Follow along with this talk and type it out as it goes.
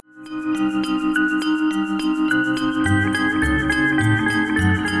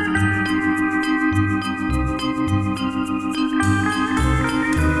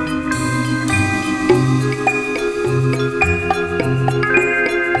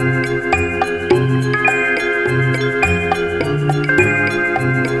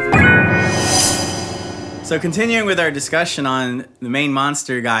So continuing with our discussion on the main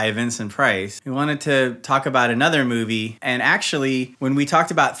monster guy, Vincent Price, we wanted to talk about another movie. And actually, when we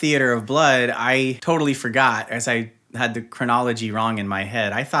talked about Theater of Blood, I totally forgot, as I had the chronology wrong in my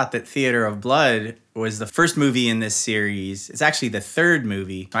head. I thought that Theater of Blood was the first movie in this series. It's actually the third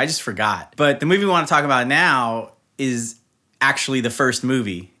movie. I just forgot. But the movie we want to talk about now is actually the first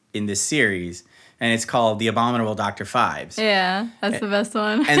movie in this series. And it's called The Abominable Dr. Phibes. Yeah, that's the best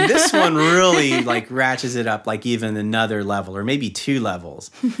one. And this one really ratchets it up even another level, or maybe 2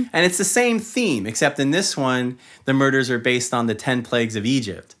 levels. And it's the same theme, except in this one, the murders are based on the 10 plagues of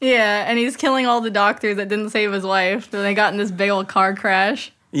Egypt. Yeah, and he's killing all the doctors that didn't save his wife. So they got in this big old car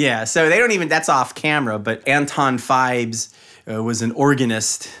crash. Yeah, so they don't even, that's off camera, but Anton Phibes was an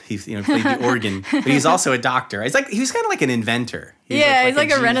organist. He played the organ, but he's also a doctor. He was kind of like an inventor. He's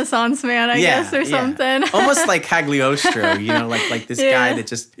like a Renaissance man, I guess, or something. Almost like Cagliostro, like this guy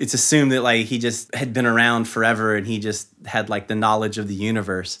that it's assumed that he just had been around forever and he just had the knowledge of the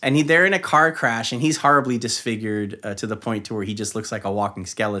universe. And they're in a car crash and he's horribly disfigured to the point to where he just looks like a walking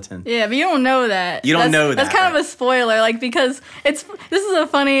skeleton. Yeah, but you don't know that. You don't know that. That's kind of a spoiler, because this is a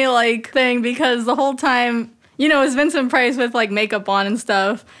funny thing, because the whole time, it's Vincent Price with makeup on and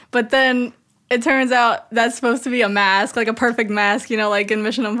stuff, but then it turns out that's supposed to be a mask, a perfect mask, like in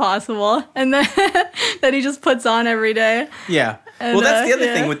Mission Impossible, and then that he just puts on every day. Yeah. And, that's the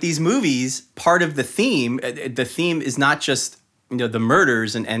other thing with these movies. Part of the theme is not just the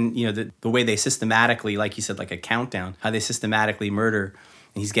murders and the way they systematically, like you said, like a countdown, how they systematically murder,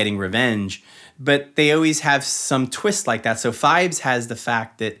 and he's getting revenge. But they always have some twist like that. So Phibes has the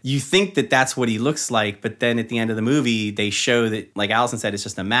fact that you think that that's what he looks like, but then at the end of the movie, they show that, like Allison said, it's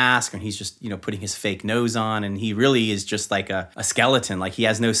just a mask, and he's just, putting his fake nose on, and he really is just like a skeleton. He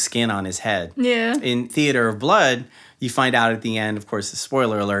has no skin on his head. Yeah. In Theater of Blood, you find out at the end, of course, the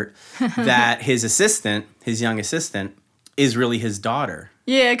spoiler alert, that his young assistant, is really his daughter.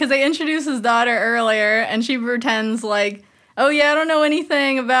 Yeah, because they introduced his daughter earlier, and she pretends oh yeah, I don't know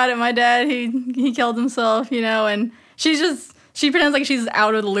anything about it. My dad, he killed himself, and she pretends like she's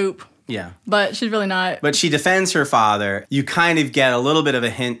out of the loop. Yeah. But she's really not. But she defends her father. You kind of get a little bit of a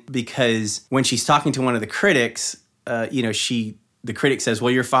hint because when she's talking to one of the critics, the critic says,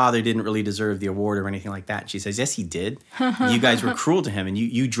 well, your father didn't really deserve the award or anything like that. And she says, yes, he did. You guys were cruel to him and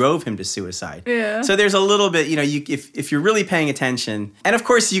you drove him to suicide. Yeah. So there's a little bit, if you're really paying attention, and of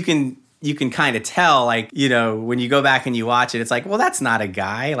course you can kind of tell, when you go back and you watch it, it's well, that's not a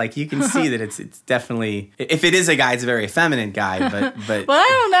guy. You can see that it's definitely, if it is a guy, it's a very effeminate guy, but. Well, I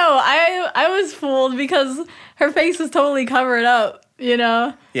don't know. I was fooled because her face is totally covered up,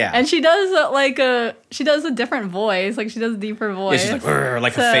 Yeah. And she does she does a different voice. She does a deeper voice. Yeah, she's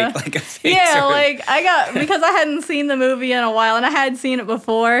a fake. Yeah, because I hadn't seen the movie in a while, and I had seen it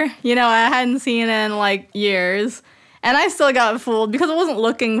before. I hadn't seen it in years. And I still got fooled because I wasn't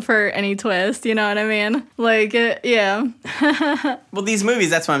looking for any twist, you know what I mean? Yeah. Well, these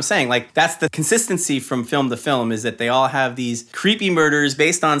movies, that's what I'm saying. That's the consistency from film to film, is that they all have these creepy murders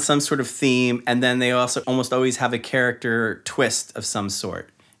based on some sort of theme, and then they also almost always have a character twist of some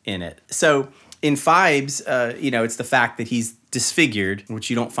sort in it. So in Phibes, it's the fact that he's disfigured, which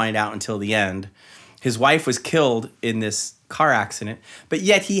you don't find out until the end. His wife was killed in this car accident, but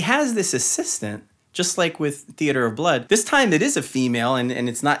yet he has this assistant. Just like with Theater of Blood, this time it is a female, and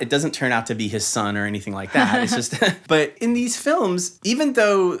it doesn't turn out to be his son or anything like that. It's just, but in these films, even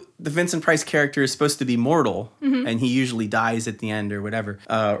though the Vincent Price character is supposed to be mortal, and he usually dies at the end or whatever,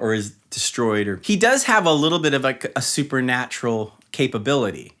 or is destroyed, he does have a little bit of a supernatural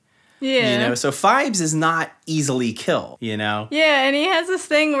capability. Yeah. So Phibes is not easily killed, Yeah, and he has this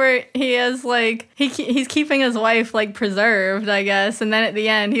thing where he has, he's keeping his wife, preserved, I guess, and then at the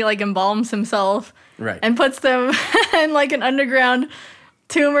end, he, embalms himself. Right. And puts them in, an underground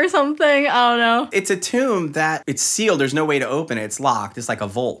tomb or something. I don't know. It's a tomb that it's sealed. There's no way to open it. It's locked. It's like a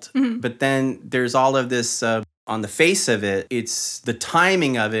vault. Mm-hmm. But then there's all of this... on the face of it, it's the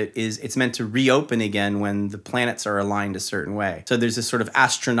timing of it is it's meant to reopen again when the planets are aligned a certain way. So there's this sort of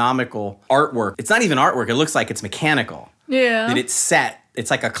astronomical artwork. It's not even artwork. It looks like it's mechanical. Yeah. That it's set.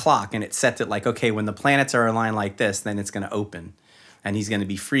 It's like a clock, and it's set that okay, when the planets are aligned like this, then it's going to open, and he's going to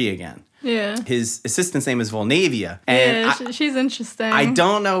be free again. Yeah. His assistant's name is Volnavia. And she's interesting. I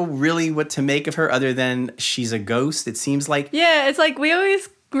don't know really what to make of her other than she's a ghost, it seems like. Yeah, it's we always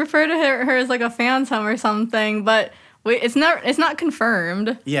refer to her as a phantom or something, but it's not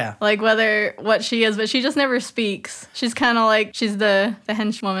confirmed. Yeah. Whether what she is, but she just never speaks. She's kind of she's the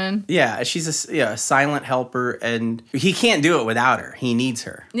henchwoman. Yeah, she's a silent helper, and he can't do it without her. He needs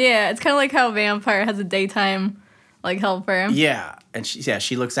her. Yeah, it's kind of like how a vampire has a daytime helper. Yeah. And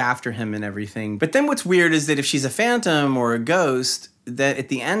she looks after him and everything. But then what's weird is that if she's a phantom or a ghost, that at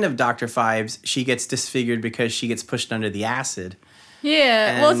the end of Dr. Phibes, she gets disfigured because she gets pushed under the acid.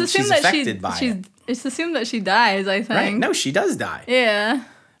 Yeah. Well, it's assumed that it's assumed that she dies, I think. Right. No, she does die. Yeah.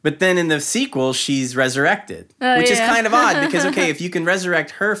 But then in the sequel, she's resurrected, which is kind of odd because, okay, if you can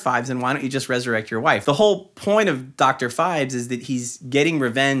resurrect her Phibes, then why don't you just resurrect your wife? The whole point of Dr. Phibes is that he's getting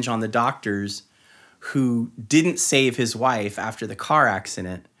revenge on the doctors who didn't save his wife after the car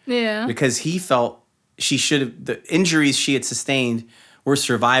accident. Yeah. Because he felt the injuries she had sustained were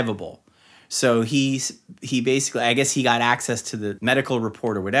survivable. So he basically, I guess he got access to the medical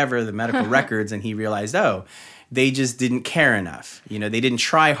report or whatever, the medical records, and he realized, they just didn't care enough. They didn't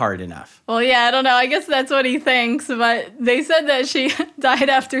try hard enough. Well, yeah, I don't know. I guess that's what he thinks, but they said that she died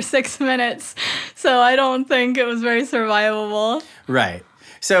after 6 minutes, so I don't think it was very survivable. Right.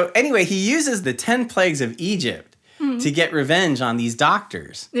 So anyway, he uses the 10 plagues of Egypt to get revenge on these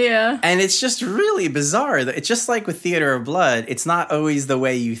doctors. Yeah. And it's just really bizarre. It's just like with Theater of Blood, it's not always the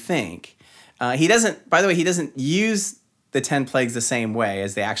way you think. He doesn't use the 10 plagues the same way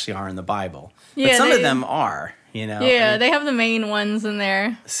as they actually are in the Bible. Yeah, but some of them are. Yeah, they have the main ones in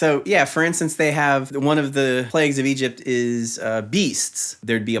there. So, yeah, for instance, they have one of the plagues of Egypt is beasts.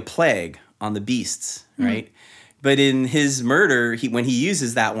 There'd be a plague on the beasts, right? But in his murder, when he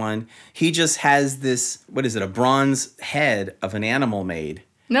uses that one, he just has this, a bronze head of an animal made.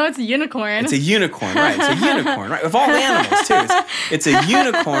 No, it's a unicorn. It's a unicorn, right. It's a unicorn, right. Of all animals, too. It's a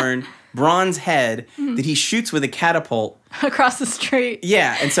unicorn bronze head that he shoots with a catapult across the street.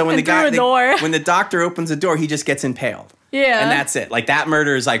 Yeah, and so when when the doctor opens the door, he just gets impaled. Yeah. And that's it. Like, that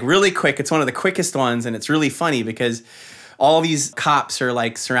murder is like really quick. It's one of the quickest ones, and it's really funny because all these cops are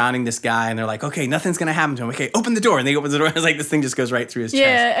like surrounding this guy, and they're like, okay, nothing's gonna happen to him. Okay, open the door. And they open the door, and it's like this thing just goes right through his chest.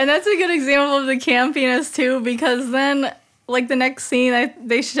 Yeah, and that's a good example of the campiness too, because then like the next scene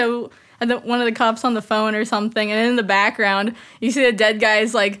they show one of the cops on the phone or something, and in the background you see the dead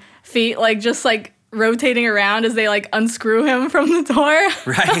guy's like feet like just like rotating around as they like unscrew him from the door.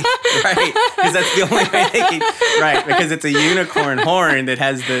 Right. Because that's the only way they can. Right, because it's a unicorn horn that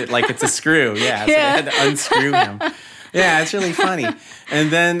has it's a screw. Yeah, so they had to unscrew him. Yeah, it's really funny.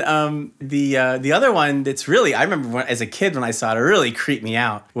 And then the other one that's really, I remember as a kid when I saw it, it really creeped me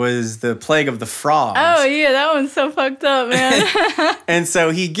out, was the Plague of the Frogs. Oh, yeah, that one's so fucked up, man. And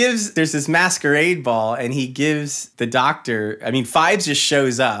so there's this masquerade ball, and he gives the doctor, Phibes just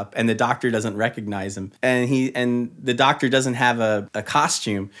shows up, and the doctor doesn't recognize him. And the doctor doesn't have a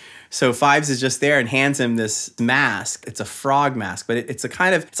costume. So Phibes is just there and hands him this mask. It's a frog mask, but it's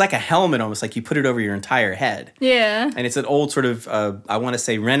like a helmet almost, like you put it over your entire head. Yeah. And it's an old sort of, I want to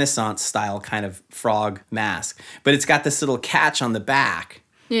say Renaissance style kind of frog mask. But it's got this little catch on the back.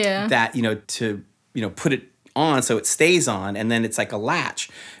 Yeah. That, to put it on so it stays on, and then it's like a latch.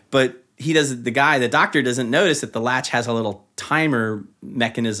 But the doctor doesn't notice that the latch has a little timer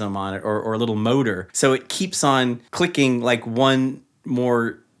mechanism on it or a little motor. So it keeps on clicking like one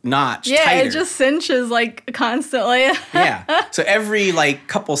more notch tighter. It just cinches like constantly. Yeah. So every like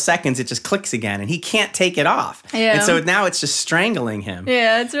couple seconds it just clicks again, and he can't take it off. Yeah. And so now it's just strangling him.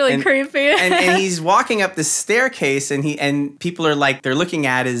 Yeah, it's really creepy. and he's walking up this staircase, and people are like, they're looking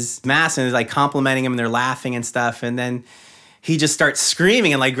at his mask and they're like complimenting him and they're laughing and stuff, and then he just starts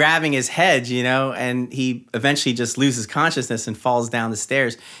screaming and like grabbing his head, and he eventually just loses consciousness and falls down the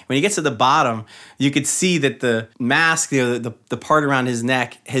stairs. When he gets to the bottom, you could see that the mask, the part around his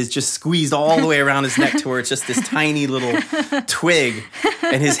neck has just squeezed all the way around his neck to where it's just this tiny little twig,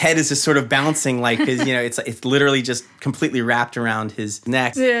 and his head is just sort of bouncing like his, it's literally just completely wrapped around his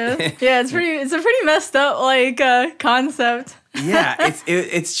neck. Yeah, it's a pretty messed up like concept. Yeah,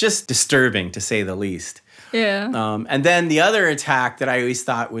 it's just disturbing to say the least. Yeah. And then the other attack that I always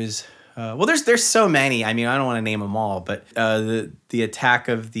thought was, there's so many. I don't want to name them all, but the attack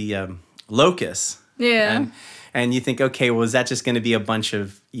of the locusts. Yeah. And you think, okay, well, is that just going to be a bunch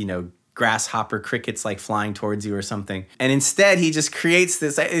of, grasshopper crickets like flying towards you or something? And instead, he just creates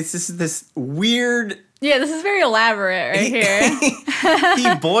this weird. Yeah, this is very elaborate right here.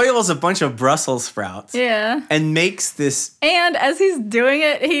 He boils a bunch of Brussels sprouts. Yeah. And makes this. And as he's doing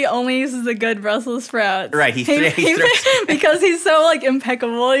it, he only uses the good Brussels sprouts. Right. He throws. Because he's so, like,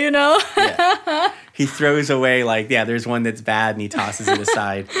 impeccable, Yeah. He throws away, like, there's one that's bad, and he tosses it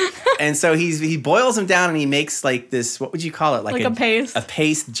aside. And so he boils them down, and he makes, like, this, what would you call it? Like a paste. A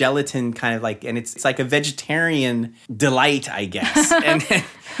paste gelatin kind of like, and it's like a vegetarian delight, I guess.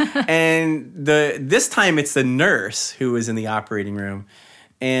 And this time it's the nurse who was in the operating room,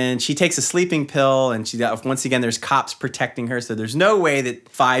 and she takes a sleeping pill, and once again there's cops protecting her, so there's no way that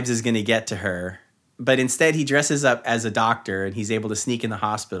Phibes is going to get to her. but instead he dresses up as a doctor and he's able to sneak in the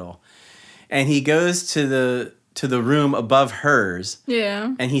hospital. And he goes to the room above hers.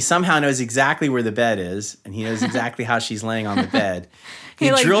 Yeah. And he somehow knows exactly where the bed is, and he knows exactly how she's laying on the bed. He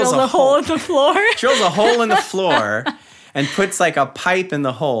drills a hole in the floor. Drills a hole in the floor and puts like a pipe in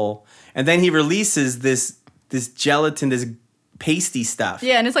the hole, and then he releases this gelatin, this pasty stuff.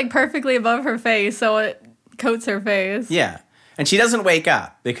 Yeah, and it's like perfectly above her face, so it coats her face. Yeah. And she doesn't wake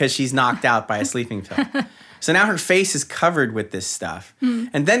up because she's knocked out by a sleeping pill. So now her face is covered with this stuff.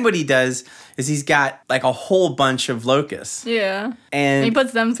 And then what he does is he's got like a whole bunch of locusts. Yeah. And he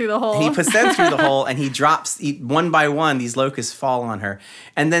puts them through the hole. He puts them through the hole, and he drops, one by one, these locusts fall on her.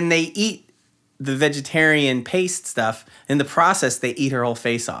 And then they eat the vegetarian paste stuff. In the process, they eat her whole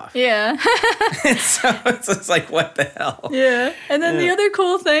face off. Yeah. so it's like, what the hell? Yeah. And then the other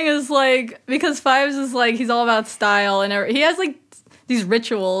cool thing is like, because Phibes is like, he's all about style, and he has like these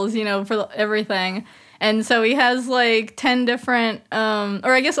rituals, for everything. And so he has like 10 different,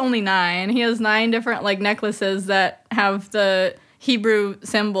 or I guess only 9. He has 9 different like necklaces that have the Hebrew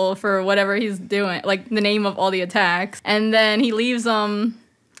symbol for whatever he's doing, like the name of all the attacks. And then he leaves them.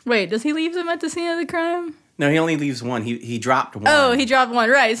 Wait, does he leave them at the scene of the crime? No, he only leaves one. He dropped one. Oh, he dropped one,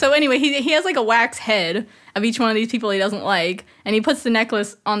 right. So anyway, he has like a wax head of each one of these people he doesn't like, and he puts the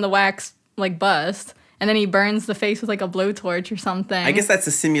necklace on the wax like bust, and then he burns the face with like a blowtorch or something. I guess that's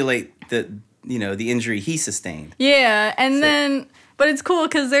to simulate the injury he sustained. Yeah, and then, but it's cool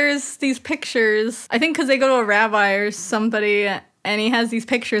because there's these pictures, I think because they go to a rabbi or somebody, and he has these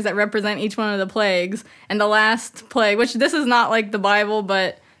pictures that represent each one of the plagues, and the last plague, which this is not like the Bible,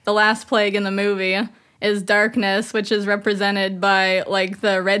 but the last plague in the movie is darkness, which is represented by like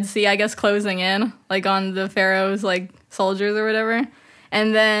the Red Sea, I guess, closing in, like on the Pharaoh's like soldiers or whatever.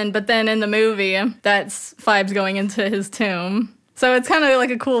 And then, but then in the movie, that's Phibes going into his tomb. So it's kind of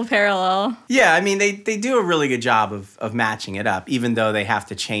like a cool parallel. Yeah, I mean, they do a really good job of matching it up, even though they have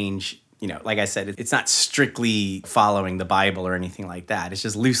to change. Like I said, it's not strictly following the Bible or anything like that. It's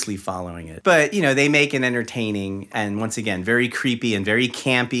just loosely following it. But, they make it entertaining and, once again, very creepy and very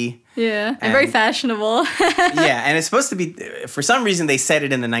campy. Yeah, and very fashionable. Yeah, and it's supposed to be, for some reason, they set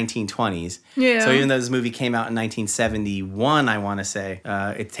it in the 1920s. Yeah. So even though this movie came out in 1971, I want to say,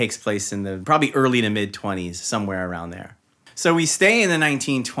 it takes place in the probably early to mid-20s, somewhere around there. So we stay in the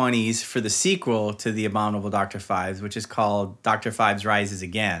 1920s for the sequel to The Abominable Dr. Phibes, which is called Dr. Phibes Rises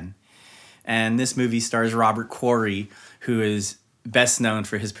Again. And this movie stars Robert Quarry, who is best known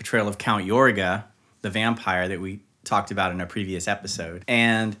for his portrayal of Count Yorga, the vampire that we talked about in a previous episode.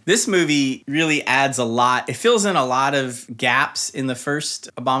 And this movie really adds a lot. It fills in a lot of gaps in the first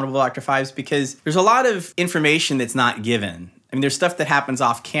Abominable Dr. Phibes because there's a lot of information that's not given. I mean, there's stuff that happens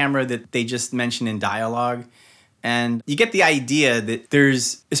off camera that they just mention in dialogue. And you get the idea that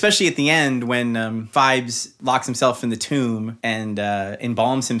there's, especially at the end when Phibes locks himself in the tomb and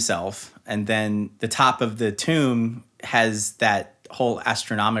embalms himself, and then the top of the tomb has that whole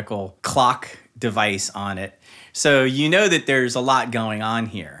astronomical clock device on it. So you know that there's a lot going on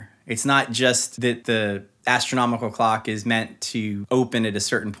here. It's not just that the astronomical clock is meant to open at a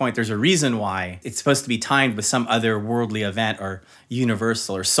certain point. There's a reason why it's supposed to be timed with some other worldly event or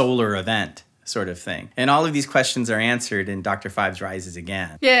universal or solar event sort of thing. And all of these questions are answered in Dr. Phibes Rises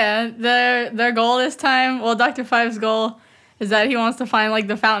Again. Yeah, their goal this time, well, Dr. Phibes' goal is that he wants to find like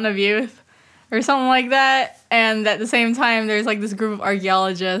the Fountain of Youth or something like that. And at the same time, there's like this group of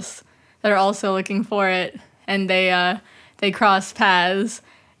archaeologists that are also looking for it. And they cross paths.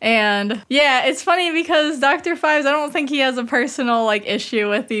 And yeah, it's funny because Dr. Phibes, I don't think he has a personal like issue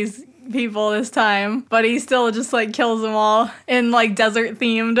with these people this time, but he still just like kills them all in like desert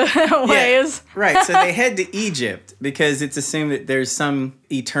themed ways. Yeah, right. So they head to Egypt because it's assumed that there's some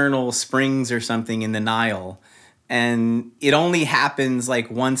eternal springs or something in the Nile. And it only happens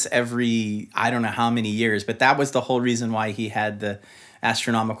like once every, I don't know how many years, but that was the whole reason why he had the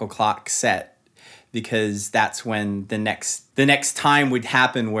astronomical clock set, because that's when the next time would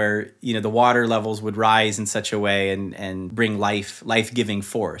happen where, the water levels would rise in such a way and bring life-giving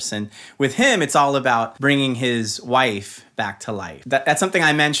force. And with him, it's all about bringing his wife back to life. That's something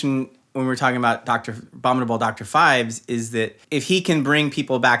I mentioned when we were talking about Abominable Dr. Phibes, is that if he can bring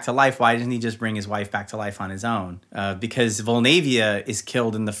people back to life, why doesn't he just bring his wife back to life on his own? Because Volnavia is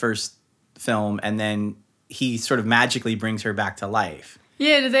killed in the first film, and then he sort of magically brings her back to life.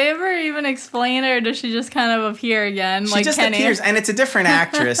 Yeah, did they ever even explain it, or does she just kind of appear again? She like just Kenny? appears, and it's a different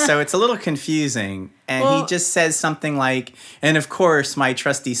actress, so it's a little confusing. And he just says something like, and of course, my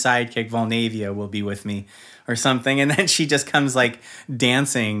trusty sidekick Volnavia will be with me, or something. And then she just comes like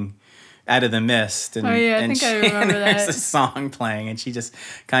dancing out of the mist. And, I think I remember and there's that. a song playing, and she just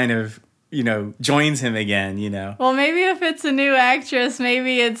kind of joins him again, Well, maybe if it's a new actress,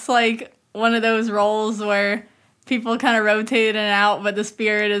 maybe it's like one of those roles where people kind of rotate in and out, but the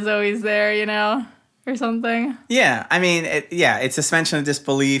spirit is always there, or something. Yeah, I mean, it's suspension of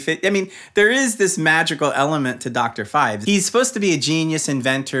disbelief. There is this magical element to Dr. Phibes. He's supposed to be a genius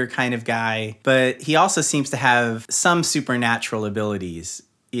inventor kind of guy, but he also seems to have some supernatural abilities.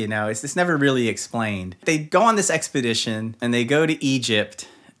 It's never really explained. They go on this expedition, and they go to Egypt,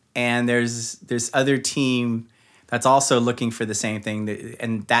 and there's this other team that's also looking for the same thing,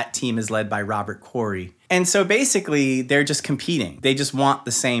 and that team is led by Robert Quarry. And so basically, they're just competing. They just want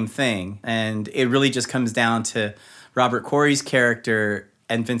the same thing, and it really just comes down to Robert Quarry's character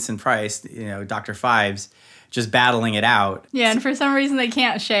and Vincent Price, Dr. Phibes, just battling it out. Yeah, and for some reason they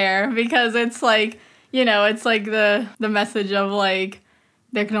can't share because it's like, it's like the message of like,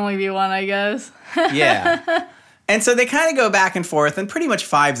 there can only be one, I guess. Yeah. And so they kind of go back and forth, and pretty much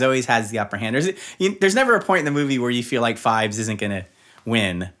Phibes always has the upper hand. There's never a point in the movie where you feel like Phibes isn't going to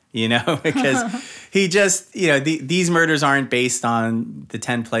win, because he just, these murders aren't based on the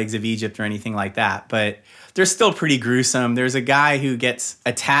 10 plagues of Egypt or anything like that, but they're still pretty gruesome. There's a guy who gets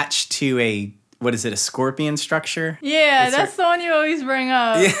attached to a scorpion structure? Yeah, that's the one you always bring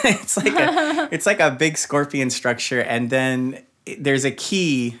up. Yeah, it's like a big scorpion structure, and then there's a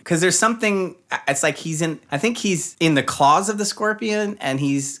key, because there's something, it's like I think he's in the claws of the scorpion, and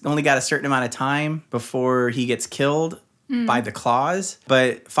he's only got a certain amount of time before he gets killed by the claws.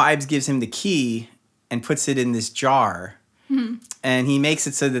 But Phibes gives him the key and puts it in this jar. And he makes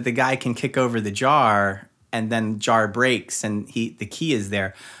it so that the guy can kick over the jar, and then the jar breaks, and the key is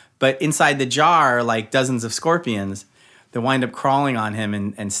there. But inside the jar, like dozens of scorpions that wind up crawling on him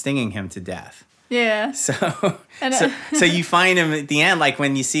and stinging him to death. Yeah. So you find him at the end, like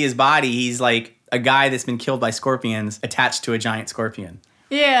when you see his body, he's like a guy that's been killed by scorpions attached to a giant scorpion.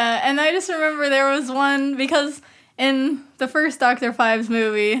 Yeah, and I just remember there was one, because in the first Dr. Phibes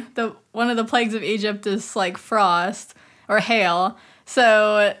movie, one of the plagues of Egypt is like frost or hail.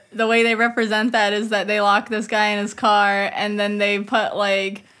 So the way they represent that is that they lock this guy in his car, and then they put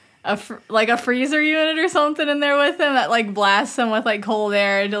like a freezer unit or something in there with him that like blasts him with like cold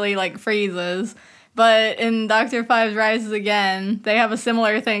air until he like freezes. But in Dr. Phibes Rises Again, they have a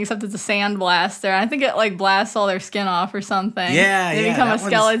similar thing, except it's a sand blaster. I think it like blasts all their skin off or something. Yeah, they become a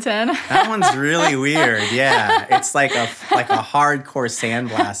skeleton. That one's really weird. Yeah, it's like a hardcore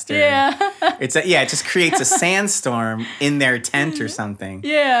sandblaster. Yeah, it just creates a sandstorm in their tent or something.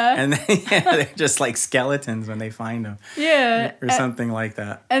 Yeah, and then, they're just like skeletons when they find them. Yeah, or something like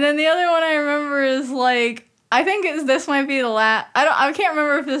that. And then the other one I remember is like, I think this might be the last. I can't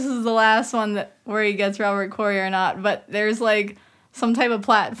remember if this is the last one where he gets Robert Quarry or not. But there's like some type of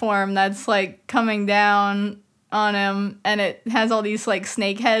platform that's like coming down on him, and it has all these like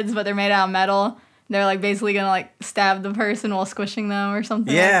snake heads, but they're made out of metal. They're like basically gonna like stab the person while squishing them or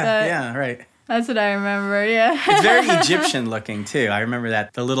something like that. Yeah, right. That's what I remember. Yeah. It's very Egyptian looking too. I remember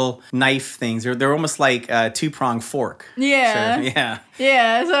that the little knife things. They're almost like a 2-pronged fork. Yeah. Sort of. Yeah.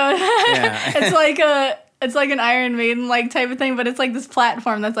 Yeah. So it's like an Iron Maiden like type of thing, but it's like this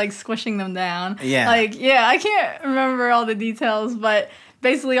platform that's like squishing them down. Yeah. I can't remember all the details, but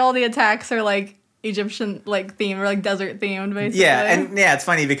basically all the attacks are like Egyptian like themed or like desert themed basically. Yeah, and it's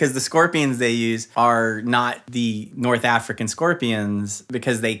funny because the scorpions they use are not the North African scorpions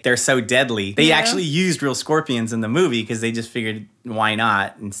because they're so deadly. They actually used real scorpions in the movie because they just figured why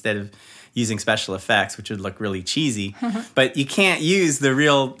not, instead of using special effects, which would look really cheesy. But you can't use the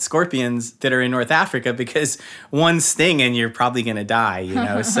real scorpions that are in North Africa because one sting and you're probably going to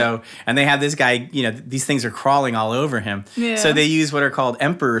die, So, and they have this guy, these things are crawling all over him. Yeah. So they use what are called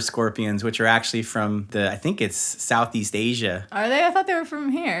emperor scorpions, which are actually from I think it's Southeast Asia. Are they? I thought they were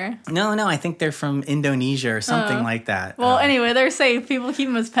from here. No, I think they're from Indonesia or something like that. Well, anyway, they're safe. People keep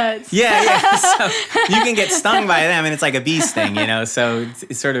them as pets. Yeah. So you can get stung by them and it's like a bee sting, So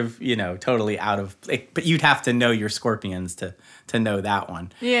it's sort of, totally out of, but you'd have to know your scorpions to know that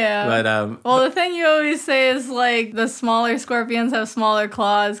one. Yeah. But well, the thing you always say is like the smaller scorpions have smaller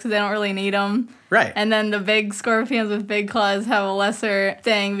claws because they don't really need them. Right. And then the big scorpions with big claws have a lesser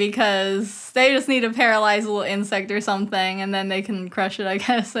thing because they just need to paralyze a little insect or something, and then they can crush it, I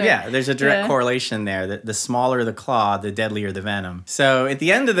guess. There's a direct correlation there. The smaller the claw, the deadlier the venom. So at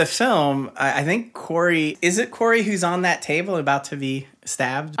the end of the film, I think is it Quarry who's on that table about to be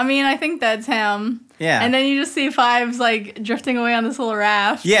stabbed? I mean, I think that's him. Yeah. And then you just see Phibes like drifting away on this little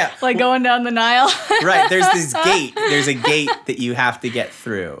raft. Yeah. Like going down the Nile. Right. There's this gate. There's a gate that you have to get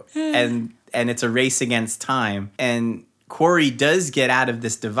through. And it's a race against time. And Quarry does get out of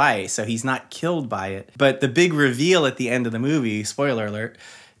this device, so he's not killed by it. But the big reveal at the end of the movie, spoiler alert,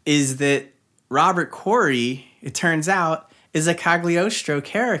 is that Robert Quarry, it turns out, is a Cagliostro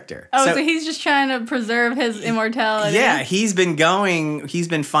character. Oh, so he's just trying to preserve his immortality. Yeah, he's been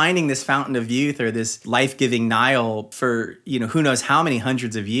finding this fountain of youth or this life-giving Nile for, who knows how many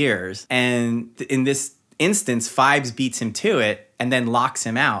hundreds of years. And in this instance, Phibes beats him to it and then locks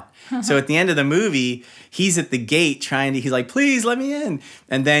him out. So at the end of the movie, he's at the gate he's like, please let me in.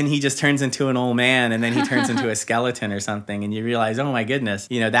 And then he just turns into an old man, and then he turns into a skeleton or something. And you realize, oh my goodness,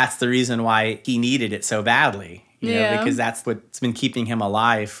 that's the reason why he needed it so badly. Because that's what's been keeping him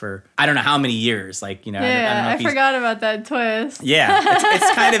alive for I don't know how many years. I don't know I forgot about that twist. Yeah,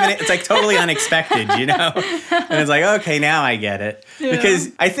 it's kind of it's like totally unexpected, and it's like, okay, now I get it. Yeah. Because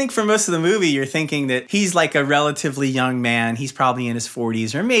I think for most of the movie, you're thinking that he's like a relatively young man. He's probably in his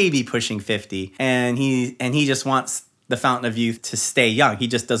 40s or maybe pushing 50, and he just wants the fountain of youth to stay young. He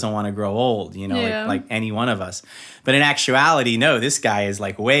just doesn't want to grow old, like any one of us. But in actuality, no, this guy is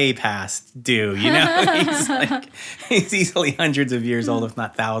like way past due, he's easily hundreds of years old, if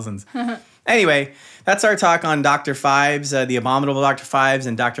not thousands. Anyway, that's our talk on Dr. Phibes, the Abominable Dr. Phibes,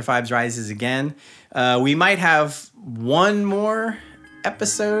 and Dr. Phibes Rises Again. We might have one more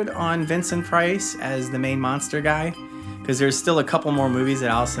episode on Vincent Price as the main monster guy, because there's still a couple more movies that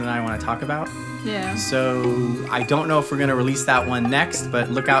Allison and I want to talk about. Yeah. So I don't know if we're going to release that one next,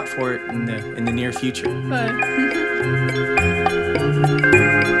 but look out for it in the near future. But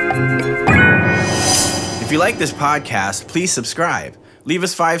if you like this podcast, please subscribe. Leave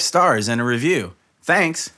us 5 stars and a review. Thanks.